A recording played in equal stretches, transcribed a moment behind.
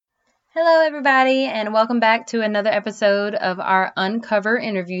Hello, everybody, and welcome back to another episode of our Uncover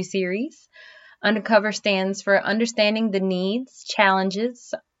interview series. Uncover stands for Understanding the Needs,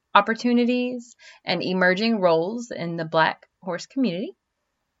 Challenges, Opportunities, and Emerging Roles in the Black Horse Community.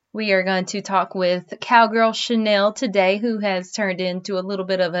 We are going to talk with Cowgirl Chanel today, who has turned into a little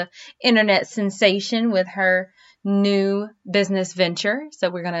bit of an internet sensation with her new business venture. So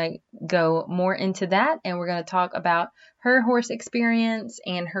we're going to go more into that, and we're going to talk about her horse experience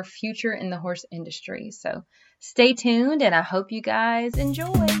and her future in the horse industry. So stay tuned, and I hope you guys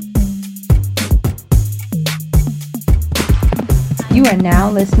enjoy. You are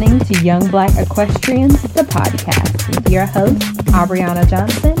now listening to Young Black Equestrians, the podcast, with your hosts, Aubriana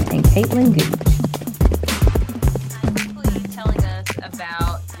Johnson and Caitlin Gooch. Please telling us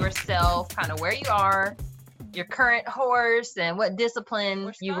about yourself, kind of where you are, your current horse, and what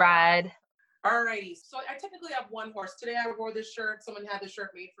discipline you ride. Alrighty, so I technically have one horse. Today I wore this shirt. Someone had this shirt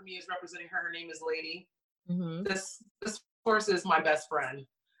made for me. Is representing her. Her name is Lady. Mm-hmm. This horse is my best friend.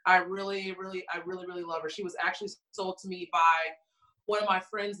 I really love her. She was actually sold to me by one of my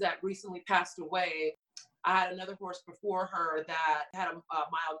friends that recently passed away. I had another horse before her that had a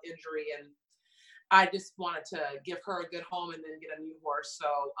mild injury, and I just wanted to give her a good home and then get a new horse. So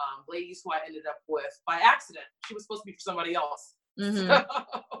Lady's who I ended up with by accident. She was supposed to be for somebody else. Mm-hmm.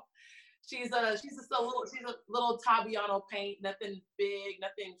 So, she's just a little Tabiano paint, nothing big,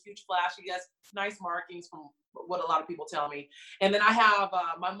 nothing huge flash. She has nice markings from what a lot of people tell me. And then I have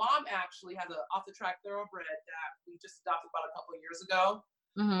my mom actually has an off the track thoroughbred that we just adopted about a couple of years ago.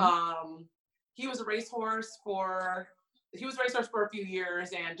 Mm-hmm. He was a racehorse for a few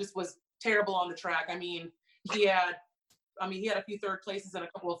years and just was terrible on the track. He had a few third places and a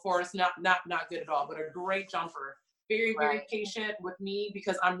couple of fourths, not good at all, but a great jumper. Very patient with me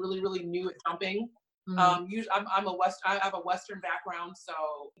because I'm really new at jumping. Mm-hmm. Usually I have a Western background, so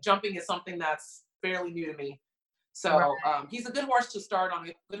jumping is something that's fairly new to me. So he's a good horse to start on,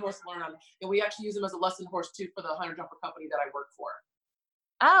 a good horse to learn on, and we actually use him as a lesson horse too for the hunter jumper company that I work for.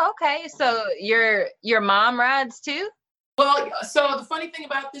 Oh, okay. So your mom rides too? Well, so the funny thing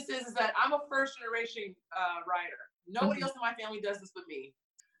about this is that I'm a first generation rider. Nobody else in my family does this but me.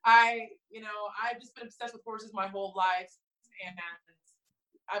 I've just been obsessed with horses my whole life, and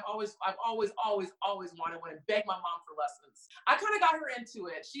I've always wanted one and begged my mom for lessons. I kind of got her into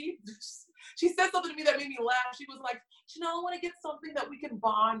it. She said something to me that made me laugh. She was like, I want to get something that we can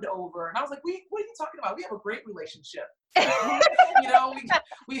bond over. And I was like, what are you talking about? We have a great relationship.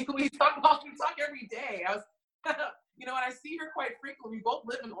 We talk every day. And I see her quite frequently. We both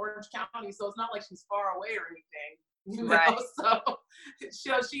live in Orange County, so it's not like she's far away or anything. Right. So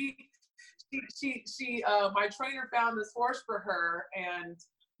my trainer found this horse for her, and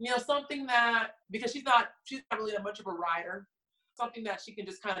something that, because she's not really much of a rider, something that she can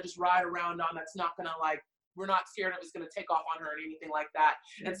just kind of just ride around on, that's not gonna, like, we're not scared of it's gonna take off on her or anything like that.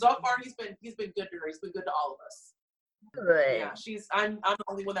 And so far he's been good to her. He's been good to all of us. Good. Yeah, I'm the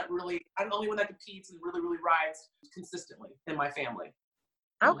only one that competes and really rides consistently in my family.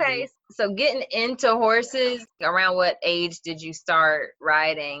 Okay, so getting into horses, around what age did you start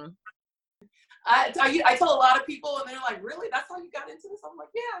riding? I tell a lot of people, and they're like, really? That's how you got into this? I'm like,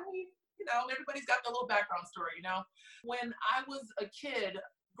 yeah, everybody's got their little background story, When I was a kid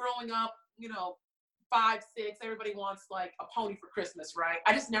growing up, 5, 6, everybody wants like a pony for Christmas, right?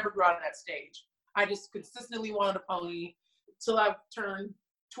 I just never grew out of that stage. I just consistently wanted a pony till I turned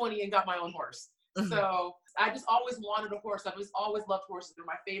 20 and got my own horse. Mm-hmm. So I just always wanted a horse. I've just always loved horses. They're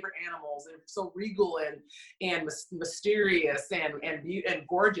my favorite animals. They're so regal and mysterious and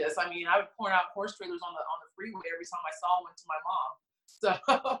gorgeous. I would point out horse trailers on the freeway every time I saw one to my mom.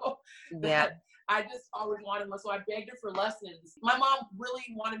 So yeah, I just always wanted one. So I begged her for lessons. My mom really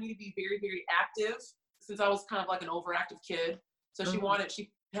wanted me to be very, very active since I was kind of like an overactive kid. So she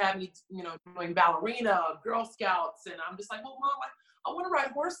had me, doing ballerina, Girl Scouts, and I'm just like, well, Mom, I want to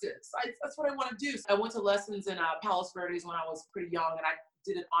ride horses. That's what I want to do. So I went to lessons in Palos Verdes when I was pretty young, and I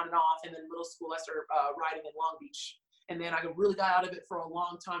did it on and off. And then middle school, I started riding in Long Beach. And then I really got out of it for a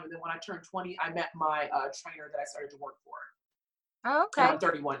long time. And then when I turned 20, I met my trainer that I started to work for. Oh, okay. And I'm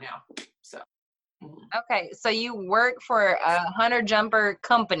 31 now. So. Mm-hmm. Okay, so you work for a hunter jumper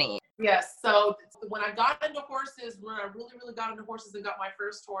company. Yes. So when I got into horses, when I really got into horses and got my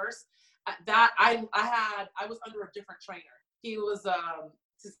first horse, I was under a different trainer. He was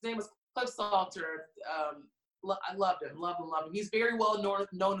his name was Cliff Salter. I loved him. He's very well known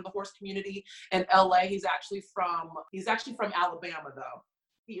in the horse community in LA. He's actually from Alabama though.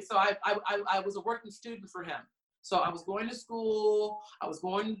 So I was a working student for him. So I was going to school, I was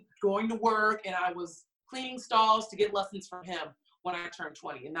going to work, and I was cleaning stalls to get lessons from him. when I turned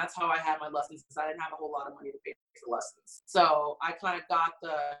 20. And that's how I had my lessons, because I didn't have a whole lot of money to pay for lessons. So I kind of got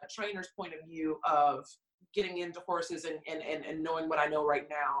the trainer's point of view of getting into horses and knowing what I know right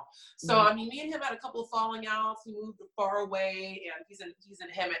now. So, I mean, me and him had a couple of falling outs. He moved far away, and he's in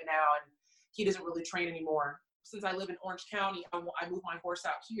Hemet now, and he doesn't really train anymore. Since I live in Orange County, I moved my horse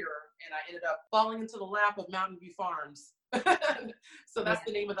out here, and I ended up falling into the lap of Mountain View Farms. So that's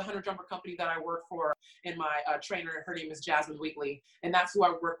the name of the hunter jumper company that I work for. And my trainer, her name is Jasmine Weekly, and that's who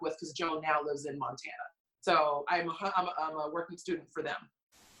I work with, because Joan now lives in Montana. So I'm a working student for them.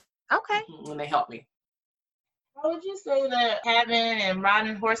 Okay. And they help me. How would you say that having and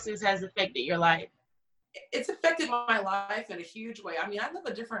riding horses has affected your life? It's affected my life in a huge way. I mean, I live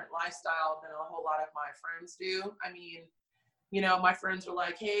a different lifestyle than a whole lot of my friends do. I mean, you know, my friends are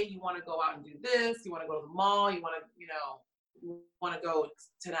like, hey, you want to go out and do this? You want to go to the mall? You want to, you go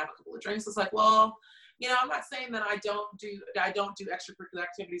to have a couple of drinks? It's like, well, you know, I'm not saying that I don't do extracurricular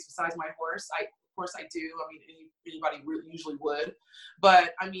activities besides my horse. Of course I do. I mean, anybody usually would.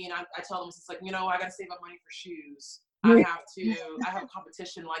 But I mean, I tell them, it's like, you know, I got to save up money for shoes. I have a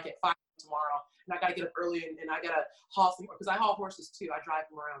competition like at 5 tomorrow, and I got to get up early, and I got to haul some, because I haul horses too. I drive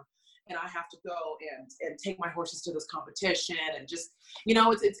them around, and I have to go and take my horses to this competition, and just, you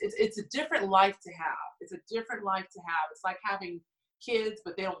know, it's a different life to have. It's a different life to have. It's like having kids,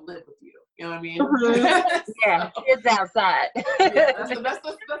 but they don't live with you. You know what I mean? Yeah, kids outside. Yeah, that's the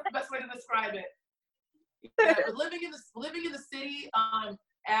best way to describe it. Yeah, but living in the city,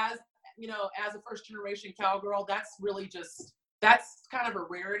 as you know, as a first generation cowgirl, that's kind of a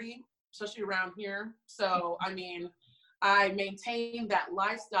rarity, especially around here. So I mean, I maintain that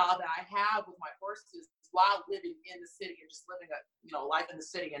lifestyle that I have with my horses while living in the city, and just living a life in the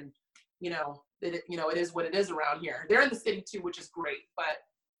city. And it is what it is around here. They're in the city too, which is great, but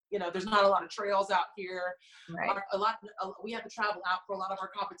there's not a lot of trails out here. Right. We have to travel out for a lot of our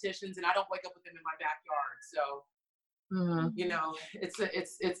competitions, and I don't wake up with them in my backyard. So,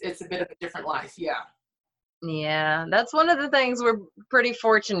 it's a bit of a different life. Yeah. Yeah, that's one of the things we're pretty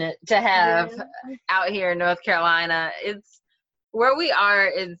fortunate to have out here in North Carolina. It's where we are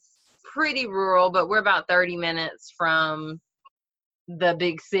is pretty rural, but we're about 30 minutes from the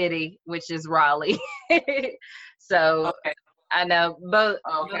big city, which is Raleigh. So okay. I know both.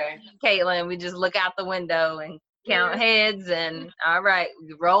 Okay. Caitlin, we just look out the window and count heads, and all right,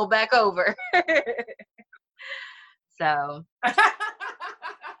 we roll back over. So,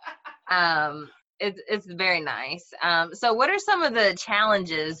 it's very nice. So what are some of the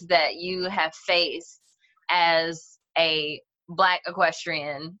challenges that you have faced as a Black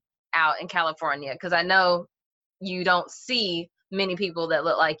equestrian out in California? Because I know you don't see many people that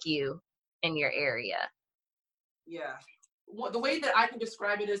look like you in your area. Yeah. The way that I can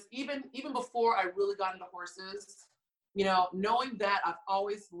describe it is even before I really got into horses, knowing that I've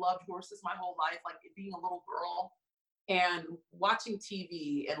always loved horses my whole life, like being a little girl and watching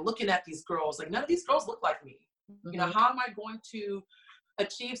TV and looking at these girls, like none of these girls look like me. Mm-hmm. How am I going to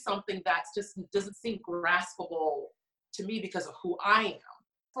achieve something that just doesn't seem graspable to me because of who I am?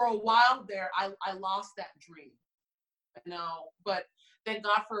 For a while there, I lost that dream, but thank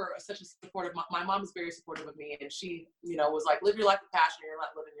God for such a supportive, my mom is very supportive of me, and she, was like, live your life with passion, you're not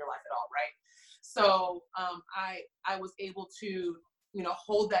living your life at all, right? So I was able to,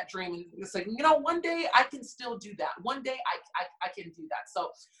 hold that dream, and it's like, one day I can still do that. One day I can do that.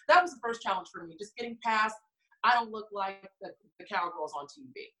 So that was the first challenge for me, just getting past, I don't look like the cowgirls on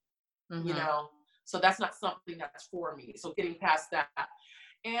TV, mm-hmm. So that's not something that's for me. So getting past that.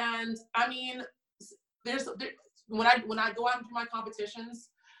 And I mean, when I go out and do my competitions,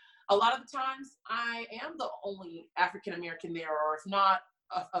 a lot of the times I am the only African American there, or if not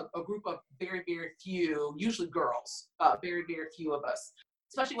a group of very, very few, usually girls, very, very few of us,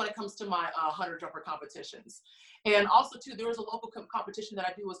 especially when it comes to my hunter jumper competitions. And also too, there is a local competition that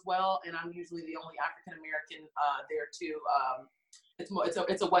I do as well, and I'm usually the only African American there too.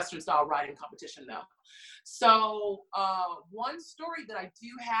 It's a Western style riding competition though. So one story that I do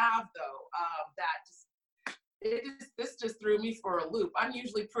have though, this just threw me for a loop. I'm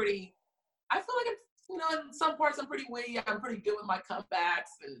usually I feel like in some parts I'm pretty witty. I'm pretty good with my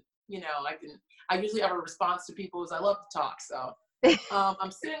comebacks, and I usually have a response to people as I love to talk. So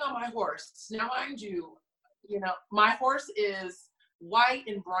I'm sitting on my horse. Now mind you, my horse is white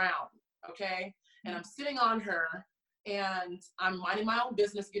and brown, okay? And I'm sitting on her, and I'm minding my own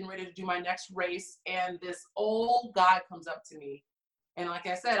business, getting ready to do my next race, and this old guy comes up to me. And like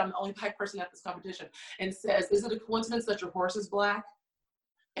I said, I'm the only Black person at this competition, and says, "Is it a coincidence that your horse is Black?"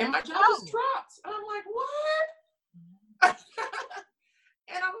 And my jaw just dropped. And I'm like, what?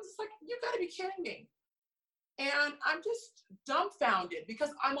 And I was just like, you gotta be kidding me. And I'm just dumbfounded because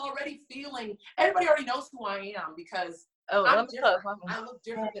I'm already feeling, everybody already knows who I am because I'm different. I look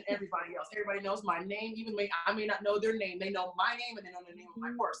different than everybody else. Everybody knows my name, even I may not know their name. They know my name and they know the name of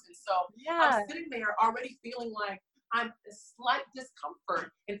my horse. And so I'm sitting there already feeling like I'm a slight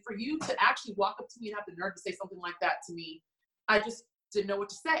discomfort. And for you to actually walk up to me and have the nerve to say something like that to me, I just didn't know what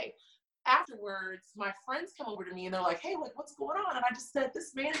to say. Afterwards, my friends come over to me and they're like, hey, like, what's going on? And I just said,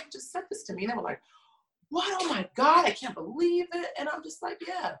 this man just said this to me. And they were like, what? Oh my God, I can't believe it. And I'm just like,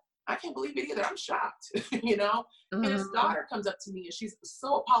 yeah, I can't believe it either. I'm shocked, you know? And his daughter comes up to me and she's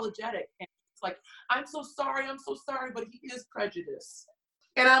so apologetic. And it's like, I'm so sorry, but he is prejudiced.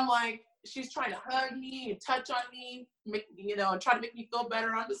 And I'm like, she's trying to hug me and touch on me, and try to make me feel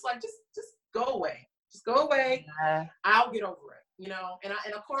better. I'm just like, just go away. Just go away. I'll get over it.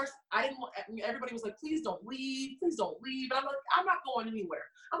 And of course I didn't want, everybody was like, please don't leave. And I'm like, I'm not going anywhere.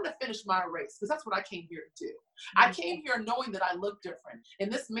 I'm going to finish my race because that's what I came here to do. I came here knowing that I look different.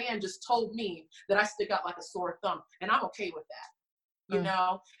 And this man just told me that I stick out like a sore thumb, and I'm okay with that.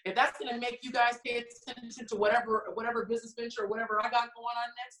 If that's going to make you guys pay attention to whatever business venture or whatever I got going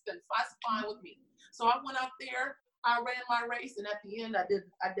on next, then that's fine with me. So I went out there, I ran my race, and at the end I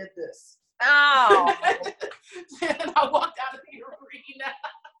did this. Oh. And I walked out of the arena.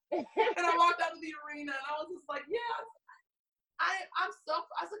 And I was just like, yeah, I'm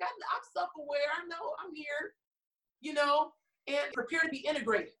self-aware. I know I'm here, and prepared to be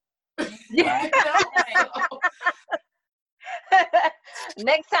integrated. Yeah.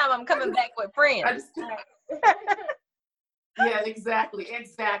 Next time I'm coming back with friends. Yeah, exactly.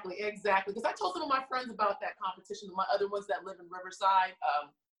 Because I told some of my friends about that competition, my other ones that live in Riverside,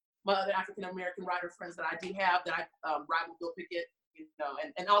 my other African-American rider friends that I do have that I ride with Bill Pickett,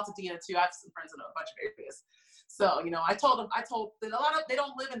 and Altadena too. I have some friends in a bunch of areas. So, I told them that they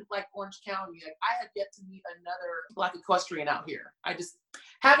don't live in like Orange County. Like, I have yet to meet another Black equestrian out here. I just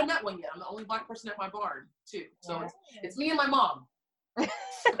haven't met one yet. I'm the only Black person at my barn too. So it's me and my mom.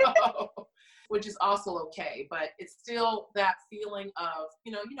 Which is also okay, but it's still that feeling of,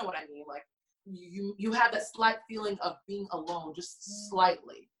 you know what I mean? Like you have that slight feeling of being alone, just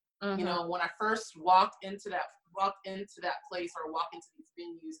slightly. Mm-hmm. When I first walked into that place or walk into these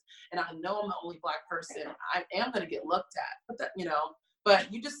venues and I know I'm the only Black person, I am going to get looked at,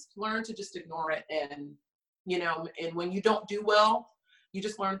 but you just learn to just ignore it. And, and when you don't do well, you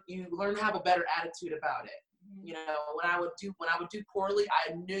learn to have a better attitude about it. When I would do poorly,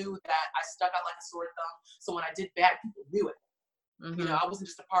 I knew that I stuck out like a sore thumb. So when I did bad, people knew it. Mm-hmm. I wasn't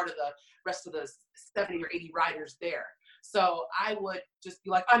just a part of the rest of the 70 or 80 riders there. So I would just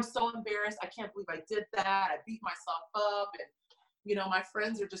be like, I'm so embarrassed. I can't believe I did that. I beat myself up. And, my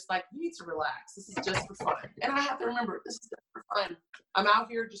friends are just like, you need to relax. This is just for fun. And I have to remember, this is just for fun. I'm out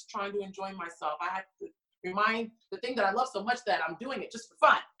here just trying to enjoy myself. I have to remind the thing that I love so much that I'm doing it just for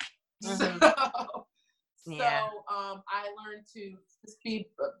fun. Mm-hmm. So I learned to just be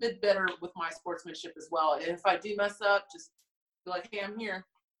a bit better with my sportsmanship as well. And if I do mess up, just be like, hey, I'm here.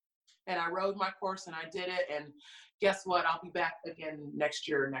 And I rode my course and I did it. And guess what? I'll be back again next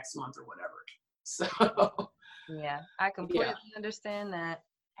year, next month or whatever. So. Yeah, I completely understand that.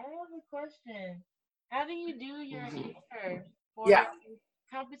 I have a question. How do you do your hair for your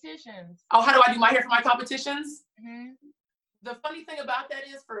competitions? Oh, how do I do my hair for my competitions? Mm-hmm. The funny thing about that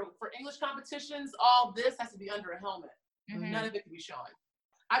is for English competitions, all this has to be under a helmet. Mm-hmm. None of it can be showing.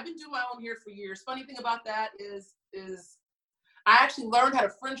 I've been doing my own hair for years. Funny thing about that is I actually learned how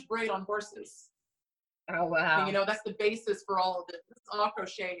to French braid on horses. Oh, wow. And, that's the basis for all of this. This is all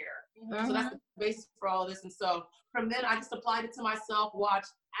crochet hair. Mm-hmm. So that's the basis for all of this. And so from then I just applied it to myself,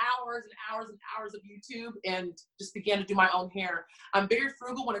 watched hours and hours and hours of YouTube, and just began to do my own hair. I'm very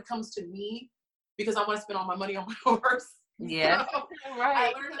frugal when it comes to me because I want to spend all my money on my horse. Yeah. So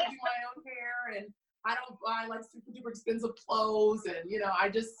right. I learned how to do my own hair, and I don't buy like super duper expensive clothes, and I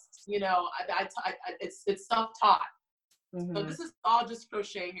just it's self-taught. Mm-hmm. So this is all just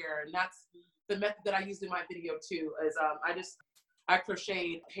crochet hair, and that's the method that I used in my video too. Is I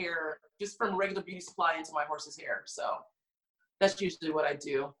crocheted hair just from a regular beauty supply into my horse's hair. So that's usually what I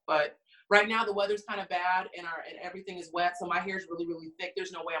do. But right now the weather's kind of bad and everything is wet, so my hair is really, really thick.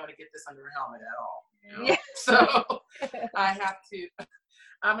 There's no way I'm gonna get this under a helmet at all. Yeah. So I'm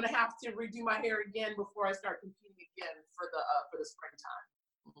gonna have to redo my hair again before I start competing again for the springtime.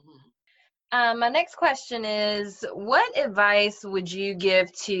 Mm-hmm. My next question is, what advice would you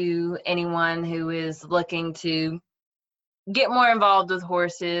give to anyone who is looking to get more involved with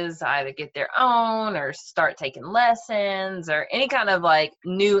horses, either get their own or start taking lessons or any kind of like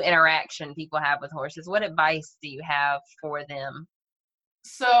new interaction people have with horses? What advice do you have for them?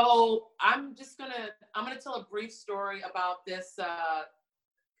 So I'm gonna tell a brief story about this.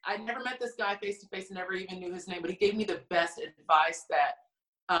 I never met this guy face to face, never even knew his name, but he gave me the best advice that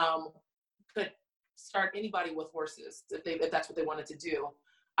could start anybody with horses if that's what they wanted to do.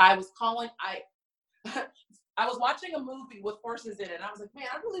 I was I was watching a movie with horses in it, and I was like, man,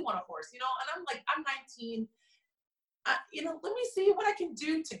 I really want a horse, and I'm 19. Let me see what I can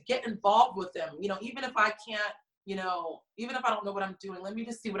do to get involved with them. Even if I can't, even if I don't know what I'm doing, let me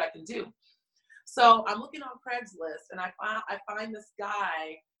just see what I can do. So I'm looking on Craigslist, and I find this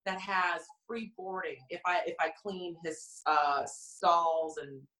guy that has free boarding if I clean his stalls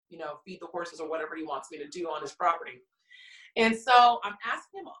and feed the horses or whatever he wants me to do on his property. And so I'm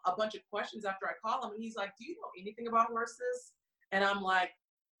asking him a bunch of questions after I call him, and he's like, "Do you know anything about horses?" And I'm like,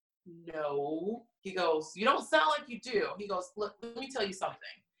 "No." He goes, "You don't sound like you do." He goes, "Look, let me tell you something.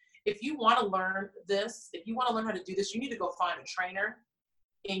 If you want to learn this, if you want to learn how to do this, you need to go find a trainer,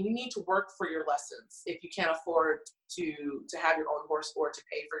 and you need to work for your lessons if you can't afford to have your own horse or to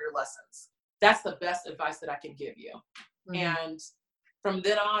pay for your lessons. That's the best advice that I can give you." Mm-hmm. And from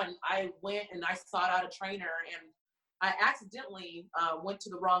then on, I went and I sought out a trainer, and I accidentally went to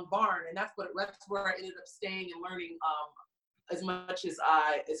the wrong barn, and that's where I ended up staying and learning as much as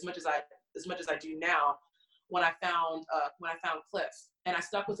I do now. When I found Cliff, and I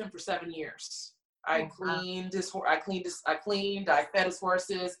stuck with him for 7 years. I cleaned, I fed his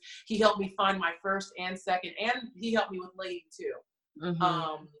horses. He helped me find my first and second, and he helped me with Lady too.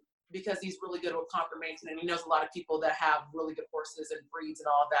 Mm-hmm. Because he's really good with conformation, and he knows a lot of people that have really good horses and breeds and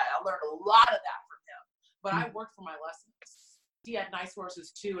all of that. I learned a lot of that from him, but I worked for my lessons. He had nice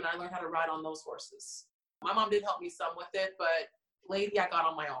horses too, and I learned how to ride on those horses. My mom did help me some with it, but Lady, I got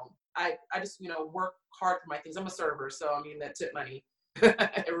on my own. I just, work hard for my things. I'm a server, so that tip money,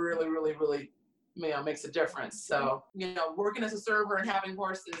 it really, really, really, makes a difference. So, working as a server and having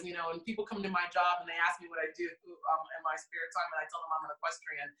horses, and people come to my job and they ask me what I do in my spare time, and I tell them I'm an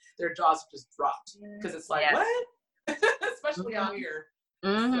equestrian, their jaws just dropped because it's like, what? Especially out here.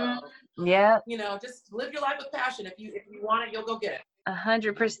 Mm-hmm. So, yeah. Just live your life with passion. If you want it, you'll go get it.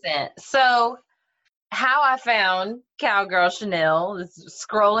 100%. So how I found Cowgirl Chanel is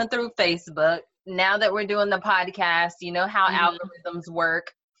scrolling through Facebook. Now that we're doing the podcast, you know how algorithms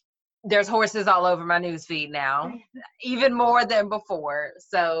work. There's horses all over my newsfeed now, even more than before.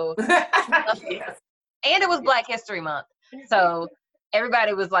 So, yes. And it was Black History Month. So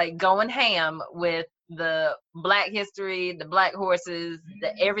everybody was like going ham with the Black history, the Black horses,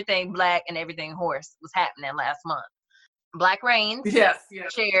 the everything Black and everything horse was happening last month. Black Reigns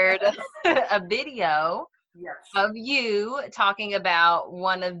shared a video of you talking about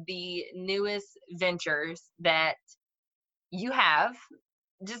one of the newest ventures that you have.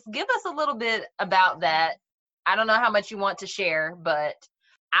 Just give us a little bit about that. I don't know how much you want to share, but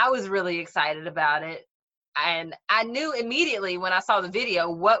I was really excited about it. And I knew immediately when I saw the video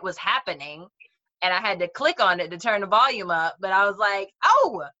what was happening, and I had to click on it to turn the volume up. But I was like,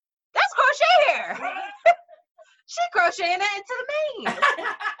 oh, that's crochet hair. She crocheting it into the mane.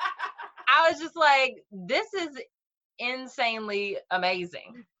 I was just like, this is insanely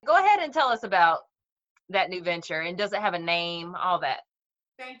amazing. Go ahead and tell us about that new venture, and does it have a name, all that?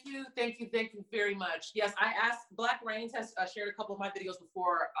 Thank you very much. Yes, I asked, Black Reigns has shared a couple of my videos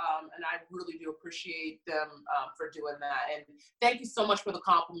before, and I really do appreciate them for doing that. And thank you so much for the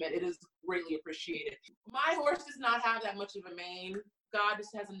compliment. It is greatly appreciated. My horse does not have that much of a mane. God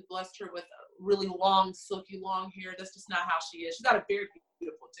just hasn't blessed her with really long, silky, long hair. That's just not how she is. She's got a very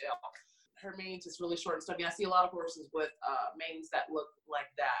beautiful tail. Her mane's just really short and stuff. I see a lot of horses with manes that look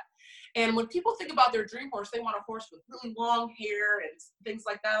like that. And when people think about their dream horse, they want a horse with really long hair and things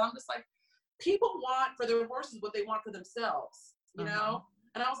like that. I'm just like, people want for their horses what they want for themselves, you know?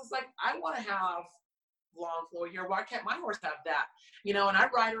 And I was just like, I want to have long flowy hair. Why can't my horse have that? And I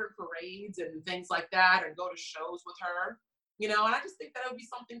ride her in parades and things like that and go to shows with her, and I just think that would be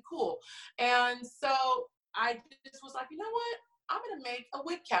something cool. And so I just was like, you know what? I'm going to make a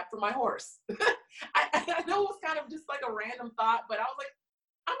wig cap for my horse. I know it was kind of just like a random thought, but I was like,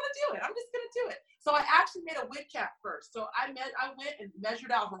 I'm going to do it. I'm just going to do it. So I actually made a wig cap first. So I went and measured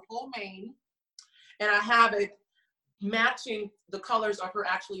out her whole mane, and I have it matching the colors of her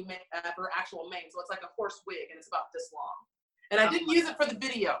actual mane. So it's like a horse wig, and it's about this long. And I didn't use it for the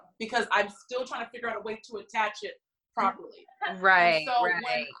video because I'm still trying to figure out a way to attach it properly. Right. And so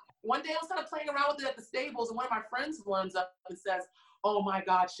one day I was kind of playing around with it at the stables, and one of my friends runs up and says, "Oh my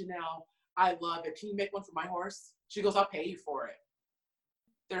God, Chanel, I love it. Can you make one for my horse?" She goes, "I'll pay you for it."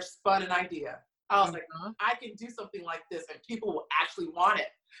 They're spun an idea. I was like, I can do something like this and people will actually want it.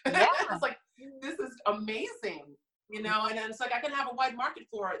 Yeah. It's like, this is amazing. you know, and it's like I can have a wide market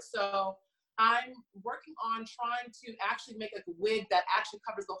for it. So I'm working on trying to actually make a wig that actually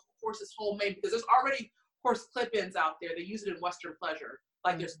covers the horse's whole mane, because there's already horse clip-ins out there. They use it in Western pleasure.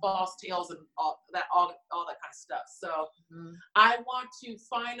 Like there's false tails and all that kind of stuff. So I want to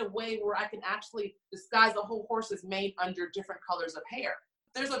find a way where I can actually disguise the whole horse's mane under different colors of hair.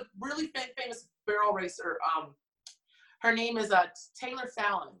 There's a really famous barrel racer. Her name is Taylor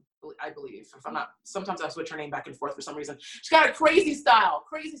Fallon, I believe. If I'm not, sometimes I switch her name back and forth for some reason. She's got a crazy style,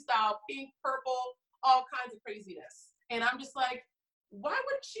 pink, purple, all kinds of craziness. And I'm just like, why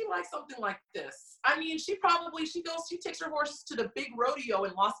wouldn't she like something like this? I mean, she takes her horses to the big rodeo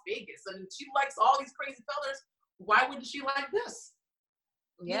in Las Vegas, and she likes all these crazy colors. Why wouldn't she like this?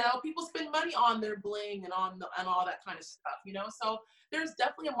 Yeah. You know, people spend money on their bling and and all that kind of stuff, you know? So there's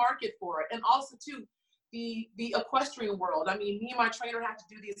definitely a market for it. And also too, the equestrian world. I mean, me and my trainer have to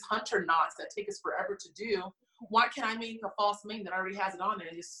do these hunter knots that take us forever to do. Why can't I make a false mane that already has it on there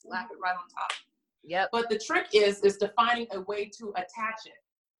and just slap it right on top? Yep. But the trick is to finding a way to attach it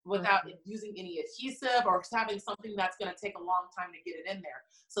without using any adhesive or having something that's going to take a long time to get it in there.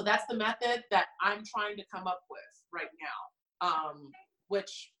 So that's the method that I'm trying to come up with right now,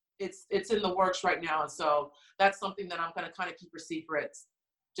 which it's in the works right now. And so that's something that I'm going to kind of keep a secret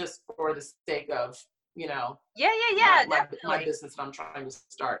just for the sake of, you know, my business that I'm trying to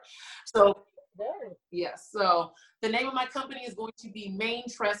start. So yes. So the name of my company is going to be Mane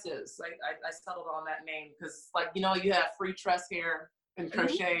Tresses. I settled on that name because, like, you know, you have free tress hair and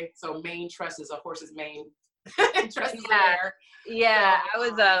crochet. So Mane Tresses, a horse's mane. Tresses hair. Yeah. So, I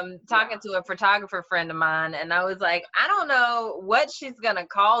was talking to a photographer friend of mine, and I was like, I don't know what she's gonna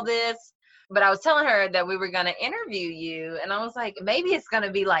call this, but I was telling her that we were gonna interview you, and I was like, maybe it's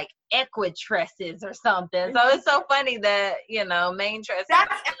gonna be like equitresses or something. So it's so funny that, you know, Mane Tresses.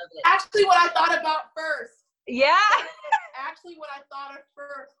 That's actually what I thought about first. Yeah. Actually what I thought at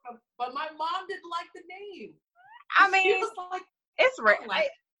first, but my mom didn't like the name. I mean, she was like, it's right.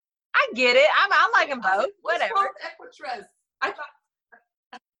 I get it. I like them both. Whatever. Equitress. I thought.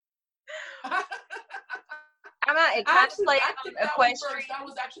 I'm not contemplating equestrian.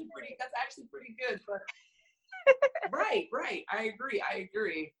 That's actually pretty good. But right. I agree.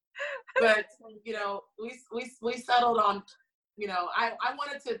 But you know, we settled on. You know, I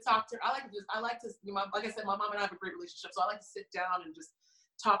wanted to talk to her. Like I said, my mom and I have a great relationship, so I like to sit down and just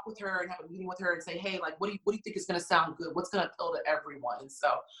talk with her and have a meeting with her and say, hey, like, what do you think is going to sound good? What's going to appeal to everyone? And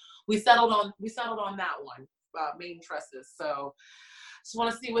so we settled on that one, Mane Tresses. So just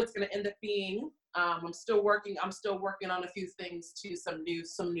want to see what's going to end up being. I'm still working on a few things too. Some new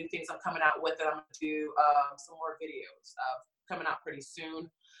things I'm coming out with, and I'm going to do some more videos coming out pretty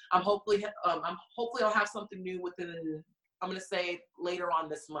soon. Hopefully I'll have something new within, I'm going to say, later on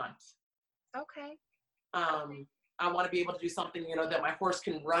this month. Okay. I want to be able to do something, you know, that my horse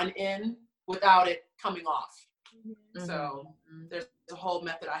can run in without it coming off. Mm-hmm. So there's a whole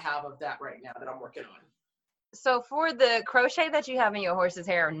method I have of that right now that I'm working on. So for the crochet that you have in your horse's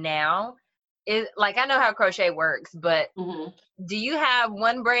hair now, I know how crochet works, but do you have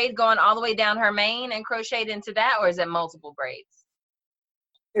one braid going all the way down her mane and crocheted into that, or is it multiple braids?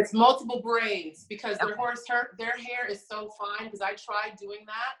 It's multiple braids because their hair is so fine, because I tried doing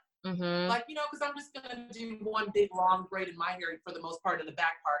that. Like, you know, because I'm just going to do one big long braid in my hair for the most part in the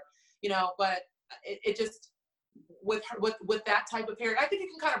back part, you know, but it just, with that type of hair, I think you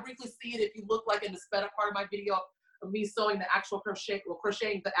can kind of briefly see it if you look like in the sped up part of my video of me sewing the actual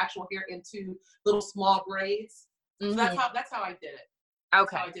crocheting the actual hair into little small braids. So that's how I did it.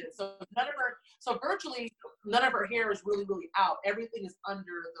 Okay. That's how I did it. So virtually none of her hair is really, really out. Everything is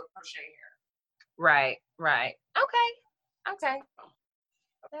under the crochet hair. Right. Okay.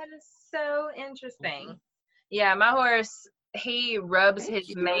 That is so interesting. Yeah, my horse, he rubs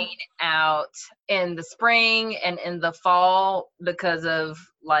his mane out in the spring and in the fall because of,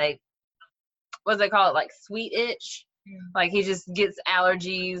 like, what do they call it? Like sweet itch. Like he just gets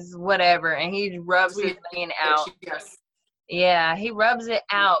allergies, whatever, and he rubs his mane out. Yes. Yeah, he rubs it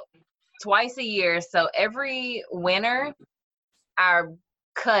out twice a year. So every winter, I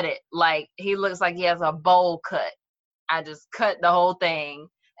cut it. Like he looks like he has a bowl cut. I just cut the whole thing.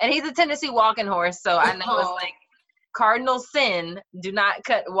 And he's a Tennessee walking horse, so I know it's like cardinal sin. Do not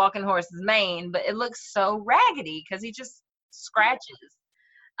cut a walking horse's mane, but it looks so raggedy because he just scratches.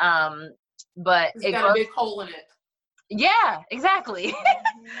 But it's got a big hole in it. Yeah, exactly.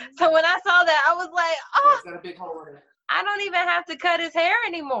 So when I saw that, I was like, oh, it's got a big hole in it. I don't even have to cut his hair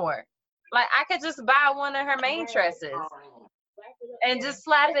anymore. Like I could just buy one of her mane tresses and just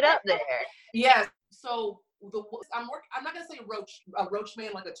slap it up there. Yes. So I'm not gonna say a roach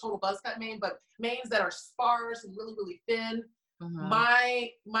mane, like a total buzz cut mane, but manes that are sparse and really, really thin. Mm-hmm.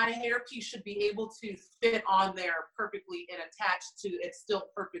 My hairpiece should be able to fit on there perfectly and attach to it still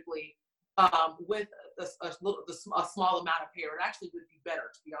perfectly with a small amount of hair. It actually would be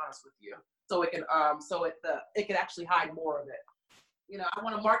better, to be honest with you. So it can it can actually hide more of it. You know, I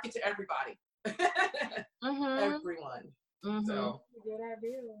want to market to everybody. Mm-hmm. Everyone. Mm-hmm. So good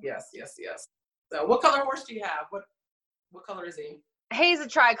idea. Yes. So what color horse do you have? What color is he? He's a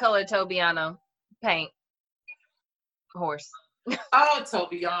tricolor Tobiano paint horse. Oh,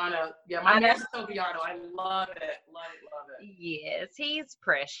 Tobiano. Yeah, my name's Tobiano. I love it. Love it. Yes, he's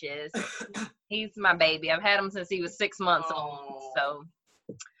precious. He's my baby. I've had him since he was 6 months old. So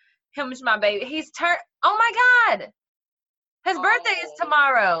him's my baby. Oh my God. His birthday is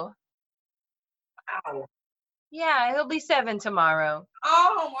tomorrow. Wow. Yeah, he'll be 7 tomorrow.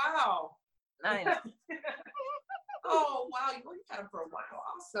 Oh, wow. I know. Oh, wow. You had him for a while.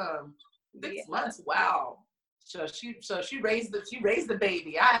 Awesome. 6 months. Wow. So she raised the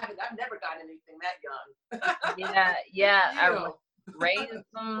baby. I've never gotten anything that young. Yeah. I raised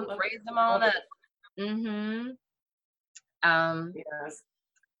them on up. Mm-hmm. Yes.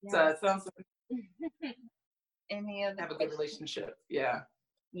 So it sounds like any other have a good relationship. Yeah.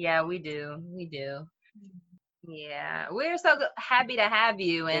 Yeah, we do. Yeah, we're so happy to have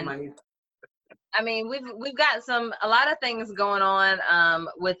you, and I mean we've got a lot of things going on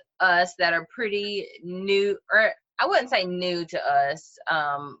with us that are pretty new, or I wouldn't say new to us,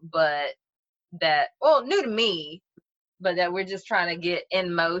 but new to me, but that we're just trying to get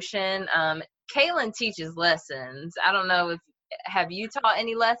in motion. Kaylin teaches lessons. I don't know have you taught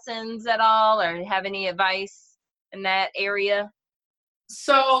any lessons at all, or have any advice in that area?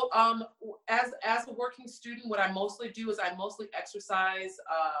 So, as a working student, what I mostly do is I mostly exercise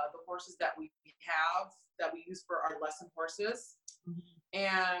the horses that we use for our lesson horses. Mm-hmm.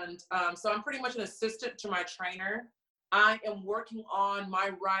 And so I'm pretty much an assistant to my trainer. I am working on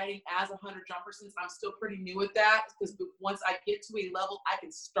my riding as a hunter jumper since I'm still pretty new at that, because once I get to a level, I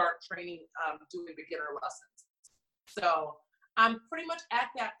can start training, doing beginner lessons. So I'm pretty much at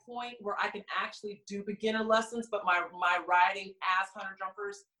that point where I can actually do beginner lessons, but my riding as hunter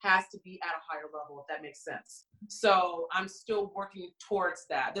jumpers has to be at a higher level, if that makes sense. So I'm still working towards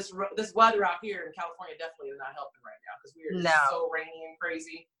that. This weather out here in California definitely is not helping right now, because we are just so rainy and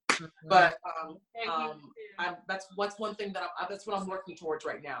crazy. Mm-hmm. But that's one thing that's what I'm working towards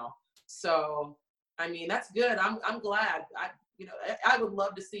right now. So I mean, that's good. I'm glad. I would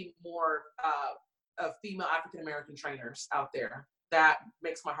love to see more of female African American trainers out there. That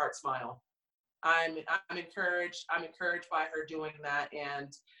makes my heart smile. I'm encouraged by her doing that,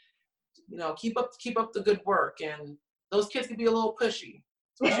 and keep up the good work. And those kids can be a little pushy,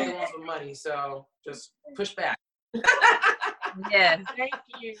 especially the ones with money. So just push back. Yes, thank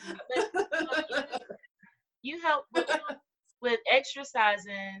you. You help with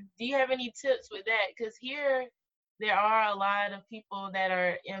exercising. Do you have any tips with that? Because here there are a lot of people that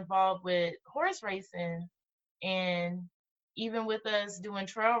are involved with horse racing, and even with us doing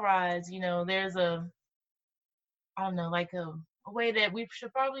trail rides, there's a way that we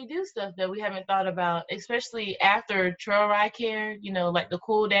should probably do stuff that we haven't thought about, especially after trail ride care, like the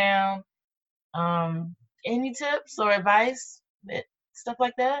cool down. Any tips or advice, stuff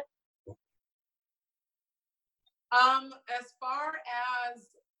like that? As far as,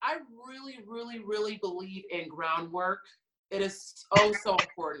 I really, really, really believe in groundwork. It is so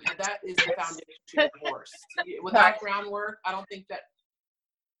important. And that is the foundation to your horse. Without groundwork, I don't think that.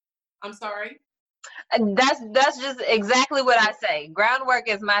 I'm sorry? That's just exactly what I say. Groundwork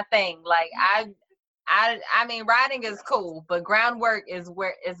is my thing. Like I mean, riding is cool, but groundwork is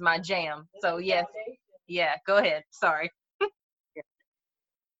my jam. So yes. Yeah, go ahead. Sorry.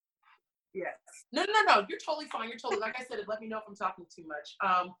 Yes. No. You're totally fine. Like I said, let me know if I'm talking too much.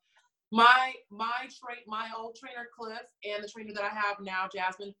 My old trainer Cliff and the trainer that I have now,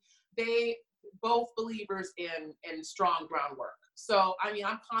 Jasmine, they both believers in strong groundwork. So I mean,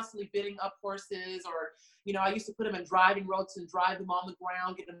 I'm constantly bidding up horses, or I used to put them in driving ropes and drive them on the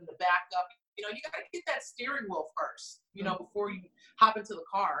ground, get them to back up. You gotta get that steering wheel first, before you hop into the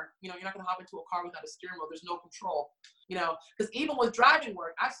car. You're not gonna hop into a car without a steering wheel. There's no control, because even with driving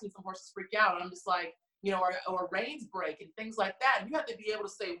work, I've seen some horses freak out, and I'm just like, or reins break and things like that. And you have to be able to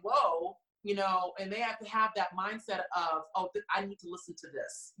say, whoa, and they have to have that mindset of, oh, I need to listen to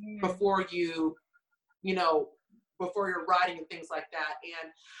this before before you're riding and things like that.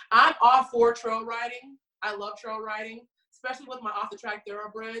 And I'm all for trail riding. I love trail riding, especially with my off-the-track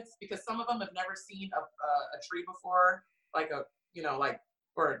thoroughbreds, because some of them have never seen a tree before,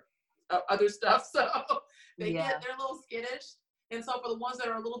 or other stuff. So They're a little skittish. And so for the ones that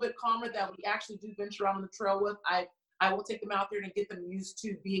are a little bit calmer that we actually do venture out on the trail with, I will take them out there and get them used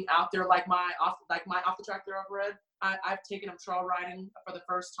to being out there like my off the track thoroughbred. I've taken him trail riding for the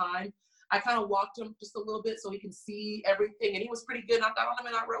first time. I kind of walked him just a little bit so he can see everything, and he was pretty good. And I got on him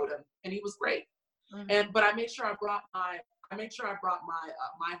and I rode him, and he was great. But I made sure I brought my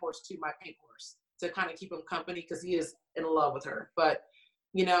my horse too, my pink horse, to kind of keep him company because he is in love with her. But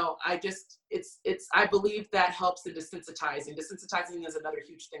you know, I believe that helps in desensitizing. Desensitizing is another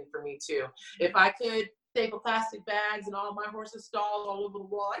huge thing for me too. If I could staple plastic bags and all my horses stalls all over the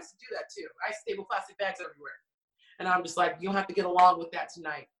wall, I used to do that too. I staple plastic bags everywhere. And I'm just like, you don't have to get along with that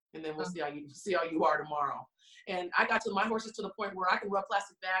tonight. And then we'll see how you are tomorrow. And I got to my horses to the point where I can rub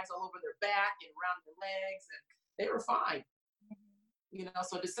plastic bags all over their back and around their legs, and they were fine. You know,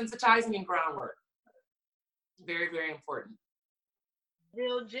 so desensitizing and groundwork, very, very important.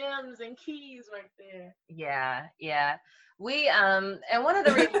 Real gems and keys right there. Yeah. We and one of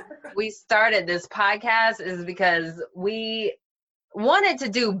the reasons we started this podcast is because we wanted to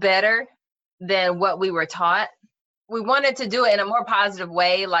do better than what we were taught. We wanted to do it in a more positive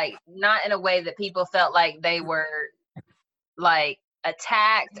way, like not in a way that people felt like they were like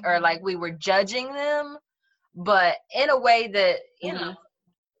attacked or like we were judging them, but in a way that, you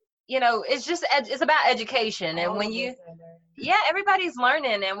know, it's just, it's about education. And when everybody's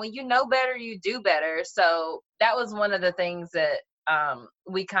learning, and when you know better, you do better. So that was one of the things that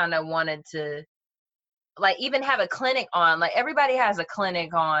we kind of wanted to like even have a clinic on. Like everybody has a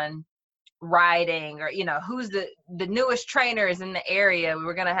clinic on riding, or you know, who's the newest trainers in the area.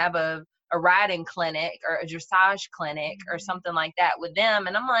 We're gonna have a riding clinic or a dressage clinic or something like that with them.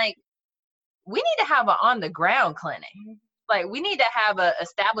 And I'm like, we need to have an on the ground clinic. Like we need to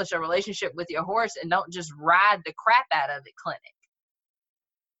establish a relationship with your horse and don't just ride the crap out of it clinic.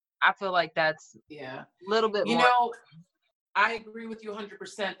 I feel like that's a little bit more. You know, I agree with you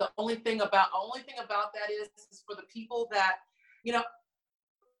 100%. The only thing about that is for the people that, you know,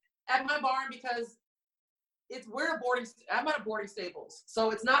 at my barn, because I'm at a boarding stables. So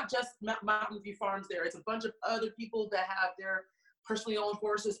it's not just Mountain View Farms there. It's a bunch of other people that have their personally owned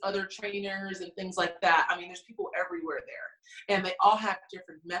horses, other trainers and things like that. I mean, there's people everywhere there, and they all have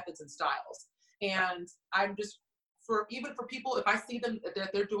different methods and styles. And I'm just, for people, if I see them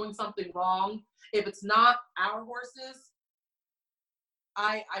that they're doing something wrong, if it's not our horses,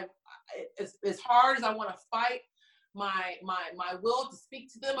 as hard as I want to fight my will to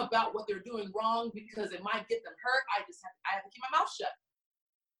speak to them about what they're doing wrong because it might get them hurt, I have to keep my mouth shut,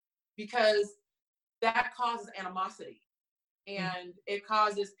 because that causes animosity. And it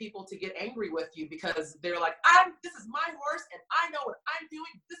causes people to get angry with you because they're like, this is my horse and I know what I'm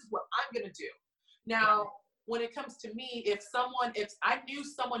doing. This is what I'm going to do. Now, when it comes to me, if I knew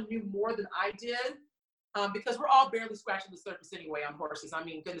someone knew more than I did, because we're all barely scratching the surface anyway on horses. I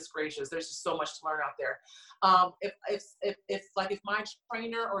mean, goodness gracious, there's just so much to learn out there. If my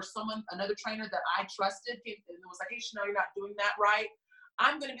trainer or another trainer that I trusted came and was like, hey, Chanel, you're not doing that right,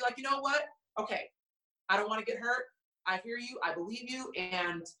 I'm going to be like, you know what? Okay, I don't want to get hurt. I hear you, I believe you,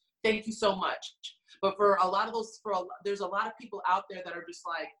 and thank you so much. But for a lot of there's a lot of people out there that are just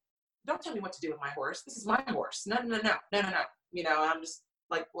like, don't tell me what to do with my horse. This is my horse. No. You know, I'm just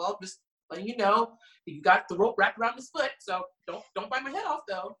like, well, just letting you know that you got the rope wrapped around his foot, so don't bite my head off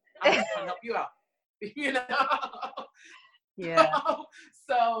though. I'm just trying to help you out. You know? Yeah.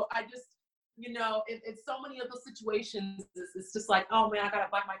 So I just, you know, it's so many of those situations. It's just like, oh man, I gotta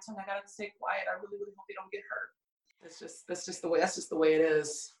bite my tongue. I gotta stay quiet. I really, really hope they don't get hurt. That's just the way it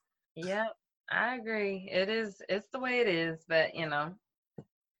is. Yeah, I agree. It's the way it is. But you know,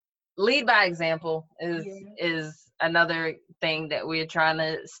 lead by example is another thing that we're trying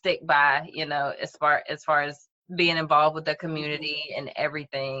to stick by. You know, as far as being involved with the community and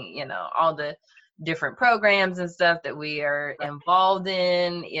everything. You know, all the different programs and stuff that we are involved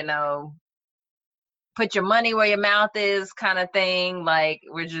in. You know, put your money where your mouth is, kind of thing. Like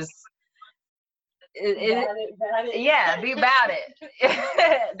we're just. Be about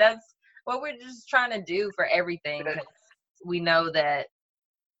it. That's what we're just trying to do for everything. We know that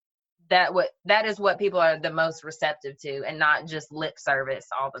is what people are the most receptive to, and not just lip service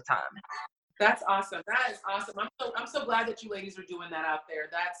all the time. That's awesome. That is awesome. I'm so glad that you ladies are doing that out there.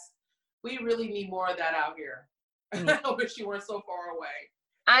 We really need more of that out here. I wish you weren't so far away.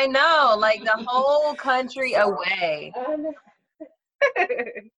 I know, like the whole country away.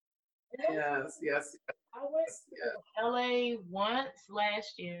 Yes. I went to LA once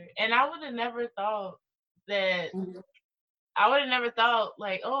last year, and I would have never thought that. I would have never thought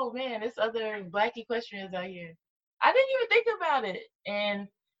like, oh man, there's other Black equestrians out here. I didn't even think about it, and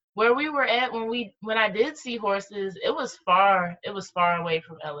where we were at when I did see horses, it was far away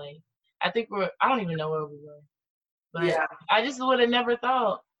from LA. I don't even know where we were. But I just would have never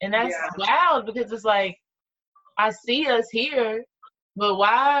thought. And that's wild, because it's like, I see us here, but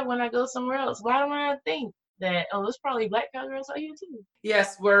why, when I go somewhere else, why don't I think that, oh, there's probably Black cowgirls out here too?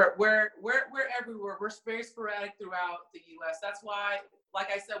 Yes, we're everywhere. We're very sporadic throughout the U.S. That's why, like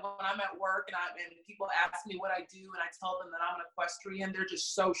I said, when I'm at work and people ask me what I do and I tell them that I'm an equestrian, they're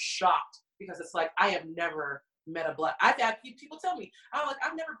just so shocked, because it's like, I have never met a Black. I've had people tell me,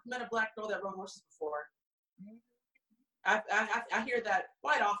 I've never met a Black girl that rode horses before. I hear that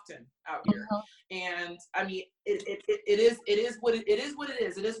quite often out here, and I mean, it is what it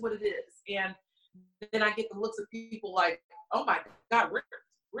is. It is what it is. And then I get the looks of people like, oh my God,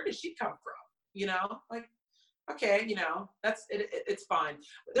 where did she come from? You know, like, okay, you know, that's it. It's fine.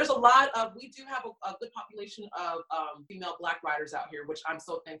 There's a lot of, we do have a good population of female Black riders out here, which I'm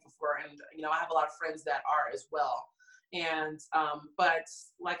so thankful for, and you know, I have a lot of friends that are as well. And but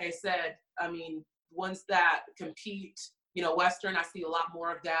like I said, I mean, ones that compete, you know, Western, I see a lot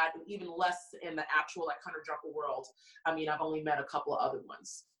more of that, and even less in the actual like hunter jumper world. I mean, I've only met a couple of other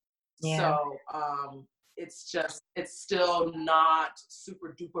ones. Yeah. So it's still not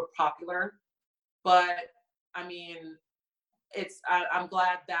super duper popular, but I mean, I'm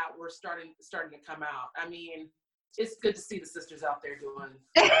glad that we're starting to come out. I mean, it's good to see the sisters out there doing.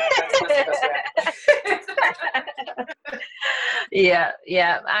 Yeah,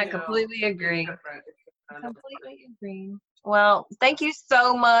 I completely agree. Completely agree. Well, thank you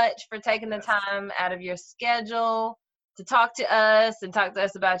so much for taking the time out of your schedule to talk to us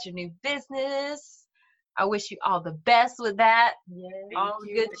about your new business. I wish you all the best with that. All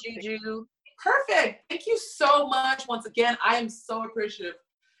the good juju. Perfect. Thank you so much. Once again, I am so appreciative,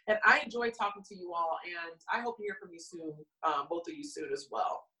 and I enjoy talking to you all, and I hope to hear from you soon, both of you soon as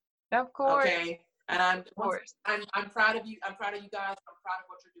well. Of course. Okay. And I'm proud of you. I'm proud of you guys. I'm proud of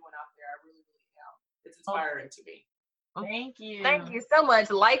what you're doing out there. I really, really am. It's inspiring to me. Thank you. Thank you so much.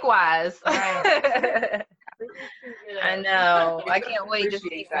 Likewise. Right. I know. I can't wait to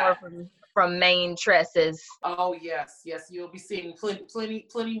see more from Maine Tresses. Oh yes, you'll be seeing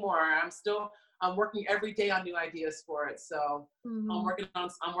plenty more. I'm working every day on new ideas for it. So I'm working on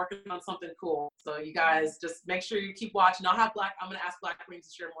something cool. So you guys just make sure you keep watching. I'm gonna ask Black Queens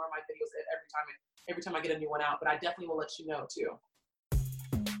to share more of my videos every time I get a new one out, but I definitely will let you know too.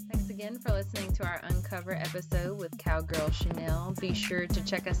 Thanks again for listening to our Uncover episode with Cowgirl Chanel. Be sure to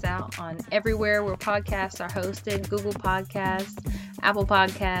check us out on everywhere where podcasts are hosted: Google Podcasts, Apple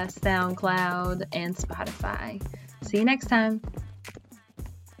Podcasts, SoundCloud, and Spotify. See you next time.